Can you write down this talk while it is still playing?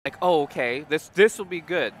like, oh, okay, this will be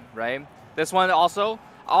good, right? This one also,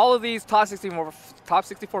 all of these top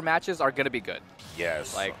 64 matches are gonna be good.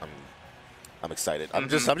 Yes. Like, I'm excited. I'm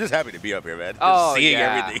just happy to be up here, man. oh, Just seeing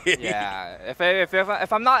yeah, everything. yeah.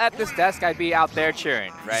 If I'm not at this desk, I'd be out there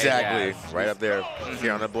cheering, right? Exactly. Yeah. Right up there, cheering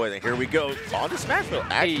on the boys. And here we go on to Smashville.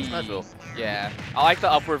 Actually, Smashville. Yeah, I like the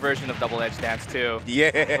upward version of double edge dance too.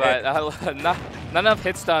 Yeah. But not enough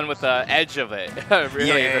hits done with the edge of it.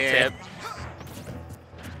 Really, the tip.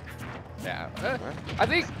 Yeah. I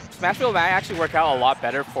think Smashville might actually work out a lot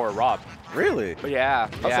better for Rob. Really? But yeah,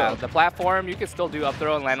 Also, the platform, you can still do up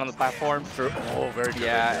throw and land on the platform. True. Oh, very true.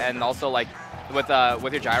 Yeah, and also like with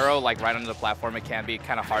your gyro, like right under the platform, it can be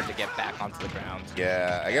kind of hard to get back onto the ground.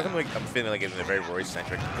 Yeah, I guess I'm feeling like it's very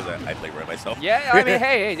Roy-centric because I play Roy myself. Yeah, I mean,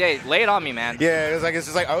 hey, lay it on me, man. Yeah, it's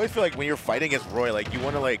just like I always feel like when you're fighting against Roy, like you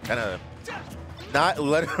want to like kind of not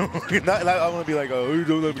let him, I want to be like, oh, you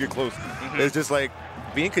don't let me get close. It's just like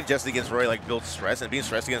being congested against Roy like builds stress, and being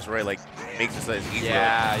stressed against Roy like makes it so it's easier.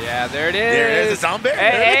 Yeah, there it is. There it is, the Zomba.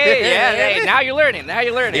 Hey, now you're learning.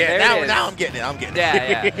 Yeah, now I'm getting it.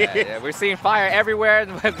 Yeah. We're seeing fire everywhere.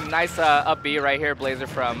 Nice up-B right here, Blazer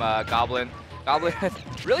from Goblin. Goblin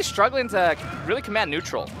really struggling to really command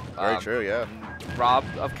neutral. Very true, yeah. Rob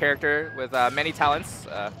of character with many talents,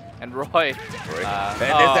 and Roy. And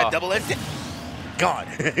there's that double edge. Gone.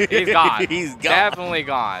 He's gone. He's gone. Definitely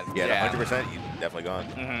gone. Yeah, 100%. He's definitely gone.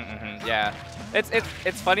 Yeah,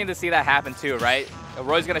 it's funny to see that happen too, right?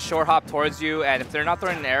 Roy's gonna short hop towards you, and if they're not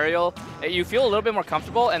throwing an aerial, you feel a little bit more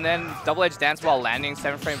comfortable, and then double edge dance while landing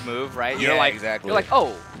 7-frame move, right? Yeah, you're like, exactly. You're like,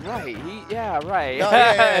 oh, right, right. No,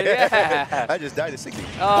 yeah. I just died at 60.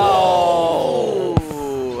 Oh,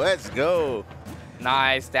 let's go.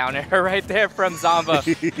 Nice down air right there from Zomba.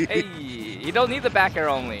 Hey, you don't need the back air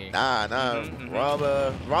only. Nah.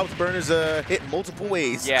 Rob's burners hit multiple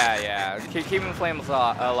ways. Yeah. Keeping the flames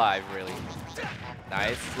alive, really.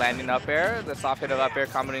 Nice landing up air. The soft hit of up air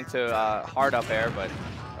coming into hard up air, but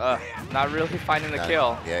not really finding the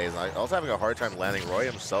kill. Yeah, he's also having a hard time landing. Roy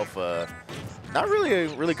himself, not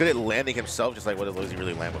really good at landing himself. Just like what does he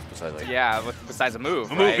really land with besides like? Besides a move.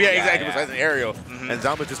 Right? Yeah, exactly. Besides an aerial, and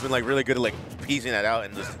Zomba's just been like really good at like piecing that out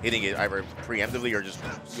and just hitting it either preemptively or just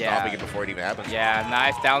stopping it before it even happens. Yeah,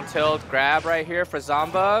 nice down tilt grab right here for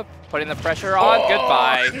Zomba, putting the pressure on.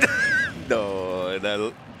 Goodbye.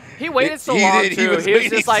 No. He waited so long too. He was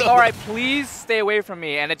just like, all right, please stay away from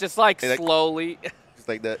me, and it just like slowly. Just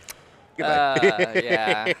like that. Goodbye.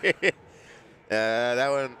 Yeah.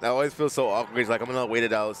 That always feels so awkward. He's like, I'm gonna wait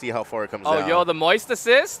it out, see how far it comes down. Oh, yo, the moist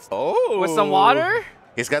assist. Oh. With some water.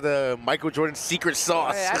 He's got the Michael Jordan secret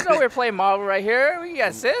sauce. Hey, I know we're playing Marvel right here. We got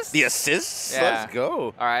assists. The assists. Yeah. Let's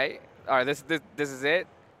go. All right. This is it.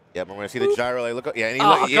 Yep, I'm gonna see the gyro. Like, look up. Yeah, and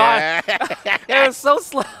he God. It was so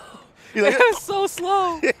slow. Like, it was so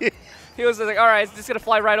slow. He was like, all right, it's just going to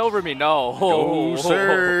fly right over me. No.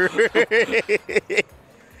 Sir.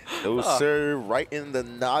 No, sir. Right in the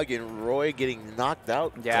noggin. Roy getting knocked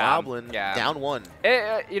out. Goblin down one.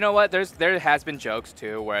 You know what? There has been jokes,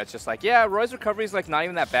 too, where it's just like, yeah, Roy's recovery is like not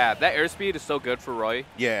even that bad. That airspeed is so good for Roy.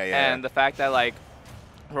 Yeah. And the fact that, like,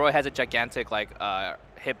 Roy has a gigantic, like,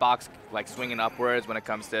 hitbox, like, swinging upwards when it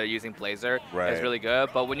comes to using Blazer is really good.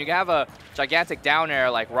 But when you have a gigantic down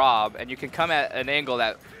air like Rob, and you can come at an angle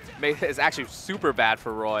that is actually super bad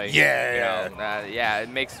for Roy. It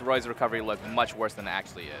makes Roy's recovery look much worse than it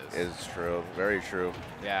actually is. It's true. Very true.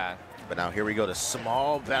 Yeah. But now here we go to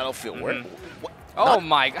small battlefield. How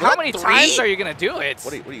many times are you going to do it?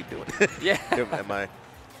 What are you doing? Yeah. Am I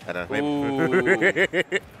don't know.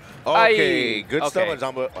 Okay, good stuff on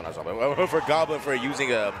Zomba. Oh, not Zomba. For Goblin for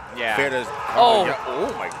using a fair to...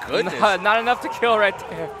 Oh my goodness. Not enough to kill right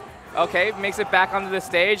there. Okay, makes it back onto the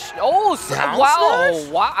stage. Oh,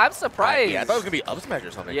 wow, I'm surprised. I thought it was going to be up smash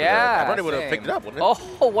or something. Yeah, I thought it would have picked it up, wouldn't it?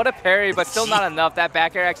 Oh, what a parry, but still not enough. That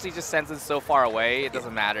back air actually just sends it so far away, it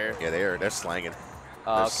doesn't matter. Yeah, they're slanging.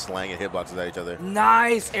 They're slanging hitboxes at each other.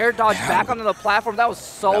 Nice, air dodge back onto the platform. That was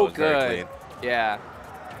so good. Very clean. Yeah.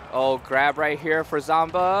 Oh, grab right here for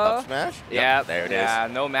Zomba. Up smash? Yeah, there it is. Yeah,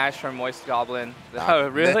 no mash from Moist Goblin. Oh,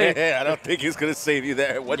 really? I don't think he's going to save you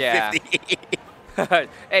there. 150.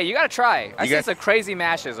 Hey, you gotta try. I see some crazy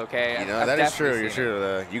mashes, okay? You know, that is true. You're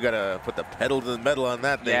true. You gotta put the pedal to the metal on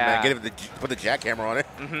that thing, man. Put the jackhammer on it.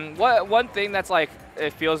 One thing that's like,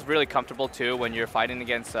 it feels really comfortable too when you're fighting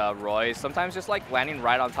against Roy. Sometimes just like landing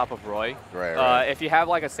right on top of Roy. Right. If you have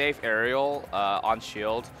like a safe aerial on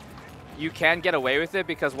shield, you can get away with it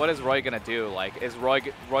because what is Roy gonna do? Like,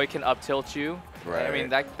 Roy can up tilt you. Right. I mean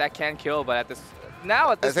that can kill, but at this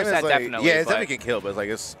now at this percent, like, definitely. Yeah, it's definitely can kill, but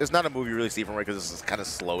it's not a move you really see from Roy because it's kind of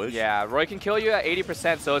slowish. Yeah, Roy can kill you at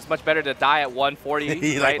 80%, so it's much better to die at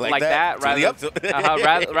 140, right? like that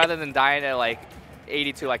rather than dying at like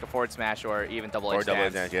 82 like a forward smash or even double edge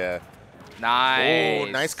dance. Yeah. Nice.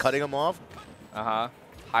 Oh, nice cutting him off.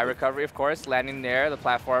 High recovery, of course, landing there. The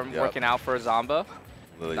platform working out for Zomba.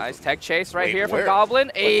 Nice tech chase right here from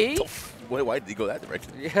Goblin. Why did he go that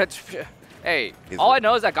direction? Yeah. Hey, all I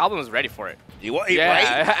know is that Goblin was ready for it. Yeah,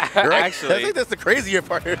 right? Actually. I think that's the crazier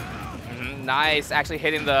part. Nice, actually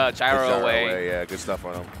hitting the gyro away. Yeah, good stuff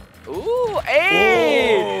on him. Ooh,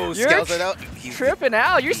 hey! Ooh, you're tripping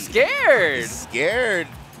out. You're scared. He's scared.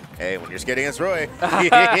 Hey, when you're scared against Roy.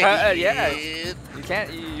 Yeah. You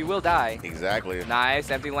can't. You will die. Exactly.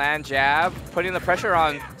 Nice empty land jab, putting the pressure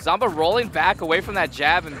on Zomba, rolling back away from that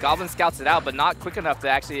jab, and Goblin scouts it out, but not quick enough to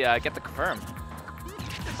actually get the confirm.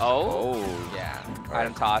 Oh. Yeah.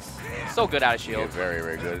 Item toss. So good out of shield. Yeah, very,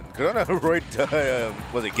 very good. Good on a Roy.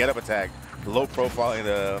 Was it get up attack? Low profiling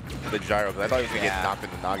the gyro, because I thought he was going to get knocked in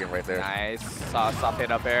the noggin right there. Nice. Soft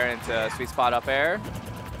hit up air into sweet spot up air.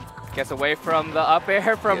 Gets away from the up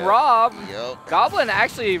air from Rob. Goblin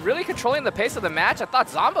actually really controlling the pace of the match. I thought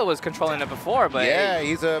Zomba was controlling it before, but yeah,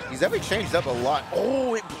 he's definitely changed up a lot.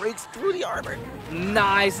 Oh, it breaks through the armor.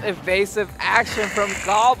 Nice evasive action from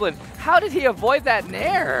Goblin. How did he avoid that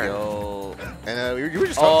nair? And you were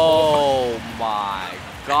just talking my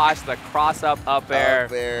gosh, the cross up air.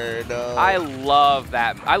 Up air, no. I love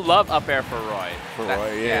that. I love up air for Roy.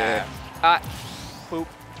 Roy, yeah. Boop.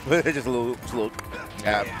 just a little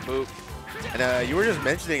tap. Boop. And you were just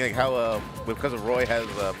mentioning like how because of Roy has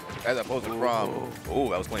as opposed to Crom. Oh,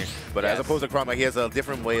 that was clean. But as opposed to Crom, like he has a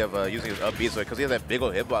different way of using his up B. So because he has that big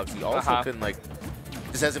old hitbox, he also can like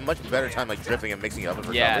just has a much better time like drifting and mixing up his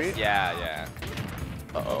recovery. Yeah.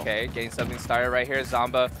 Okay, getting something started right here.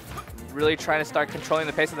 Zomba really trying to start controlling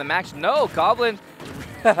the pace of the match. No, Goblin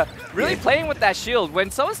really playing with that shield.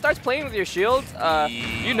 When someone starts playing with your shield,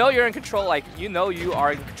 you know you're in control. Like, you know you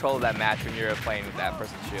are in control of that match when you're playing with that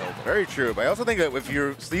person's shield. Very true. But I also think that if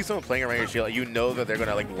you see someone playing around your shield, you know that they're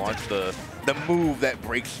gonna like launch the move that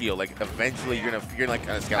breaks shield. Like eventually you're gonna like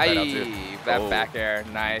kind of scout that out too. That back air,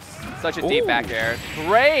 nice. Such a deep back air.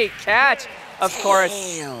 Great catch, of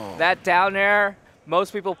course. That down air.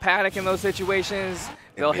 Most people panic in those situations.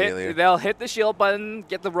 They'll hit the shield button,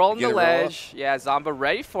 get the roll on the ledge. Yeah, Zomba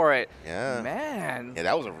ready for it. Yeah. Man. Yeah,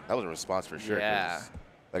 that was a response for sure. Yeah.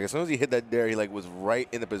 Like as soon as he hit that dare, he like was right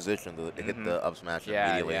in the position to hit the up smash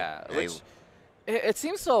immediately. Yeah. It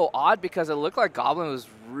seems so odd because it looked like Goblin was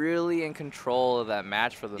really in control of that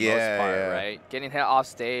match for the most part, right? Getting hit off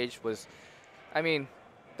stage was, I mean,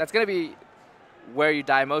 that's gonna be where you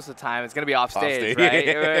die most of the time. It's gonna be off stage, right?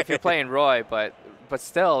 If you're playing Roy, but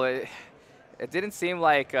still, it didn't seem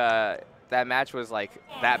like that match was like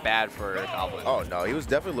that bad for Goblin. Oh no, he was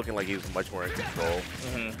definitely looking like he was much more in control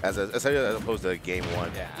as opposed to game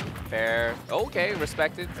one. Yeah, fair. Okay,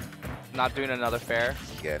 respected. Not doing another fair.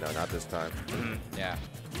 Yeah, no, not this time. Yeah.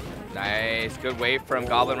 Nice, good wave from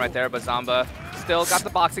Goblin right there, but Zomba still got the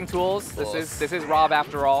boxing tools. This is Rob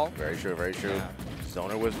after all. Very true, very true. Yeah.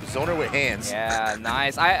 Zoner with hands. Yeah,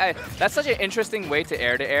 nice. That's such an interesting way to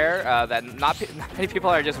air that not many people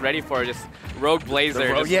are just ready for. Just Rogue Blazer.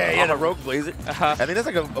 The Rogue Blazer. I think that's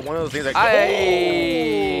like one of those things that.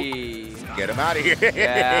 Get him out of here.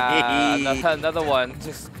 Yeah, another one.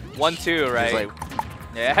 Just 1-2, right? Like,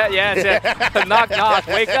 yeah. Knock.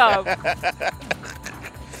 Wake up.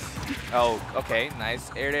 Oh, okay. Nice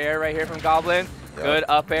air to air right here from Goblin. Yep. Good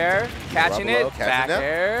up air, catching it. Back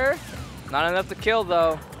air. Not enough to kill,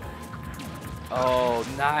 though. Oh,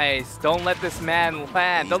 nice. Don't let this man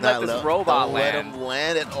land. Don't let this robot land. Don't let him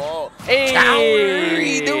land at all. Hey! Counter!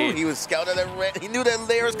 He knew. He was scouting that. He knew that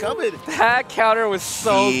layer was coming. That counter was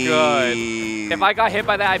so good. If I got hit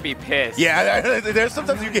by that, I'd be pissed. Yeah, there's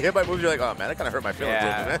sometimes you get hit by moves, you're like, oh, man, that kind of hurt my feelings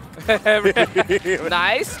a little bit.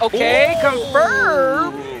 Nice. Okay,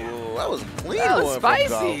 confirm. That was clean. That was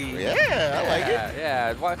spicy. Yeah, I like it.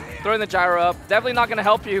 Yeah, throwing the gyro up. Definitely not going to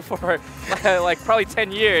help you for like probably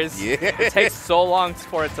 10 years. Yeah. It takes so long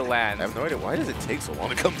for it to land. I have no idea. Why does it take so long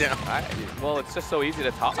to come down? Well, it's just so easy to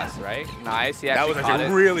toss, right? Nice. That was actually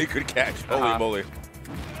a really good catch. Holy moly.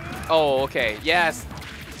 Oh, okay. Yes.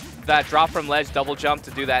 That drop from ledge double jump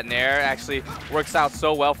to do that nair actually works out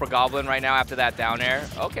so well for Goblin right now after that down air.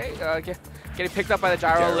 Okay. Getting picked up by the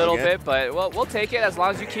gyro a little bit, but we'll take it as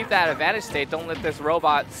long as you keep that advantage state. Don't let this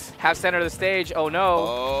robot have center of the stage. Oh, no.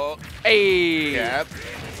 Oh. Hey. Yep.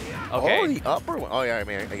 Okay. Oh, the upper one. Oh, yeah, I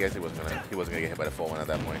mean, I guess he wasn't gonna get hit by the full one at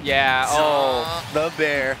that point. Yeah, the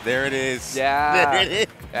bear. There it is. Yeah. There it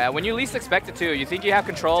is. When you least expect it, too. You think you have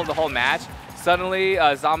control of the whole match. suddenly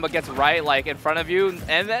Zomba gets right like in front of you,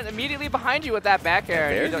 and then immediately behind you with that back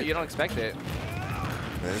air. You don't expect it.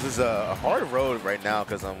 This is a hard road right now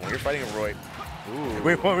because when you're fighting Roy,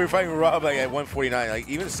 when we're fighting Rob like at 149, like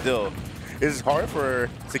even still, it's hard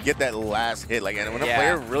to get that last hit. Like, and when a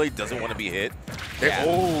player really doesn't want to be hit,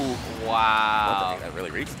 oh wow, that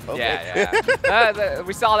really reeks. Okay. Yeah.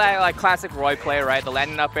 We saw that like classic Roy play, right? The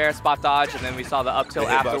landing up air, spot dodge, and then we saw the up tilt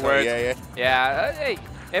afterwards. Yeah. Hey,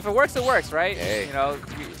 if it works, right? Hey. You know.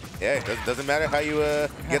 Yeah, it doesn't matter how you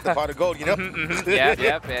get the pot of gold, you know?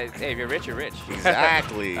 Hey, if you're rich, you're rich.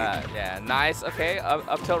 Exactly. Yeah, nice. Okay,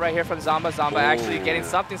 up tilt right here from Zomba. Zomba actually getting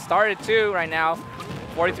something started too right now.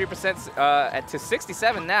 43% to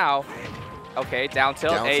 67 now. Okay, down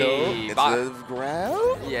tilt. Hey, it's a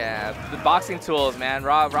grab? Yeah, the boxing tools, man.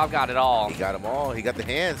 Rob got it all. He got them all. He got the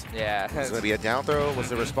hands. Yeah. It's going to be a down throw. What's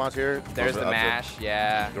the response here? There's the mash.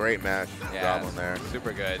 Yeah. Great mash. Yeah. Goblin there.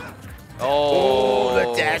 Super good. Oh,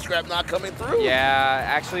 the dash grab not coming through. Yeah,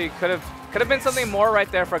 actually could have been something more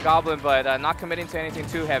right there for Goblin, but not committing to anything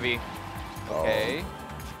too heavy. Okay.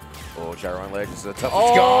 Oh, Chiron ledge is the toughest.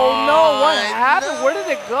 Oh no! What happened? No. Where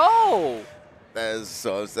did it go? That is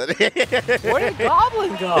so upsetting. Where did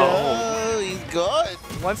Goblin go? Oh, he's gone.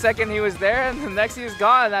 1 second he was there, and the next he was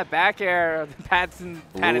gone. That back air, the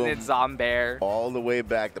patented Zombair. All the way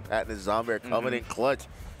back, the patented Zombair coming in clutch.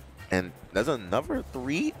 And that's another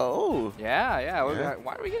 3-0. Yeah.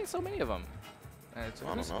 Why are we getting so many of them? I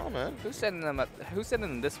don't know, man. Who's sending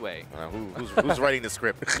them this way? Who's writing the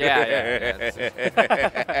script? Yeah.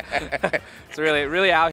 It's really out.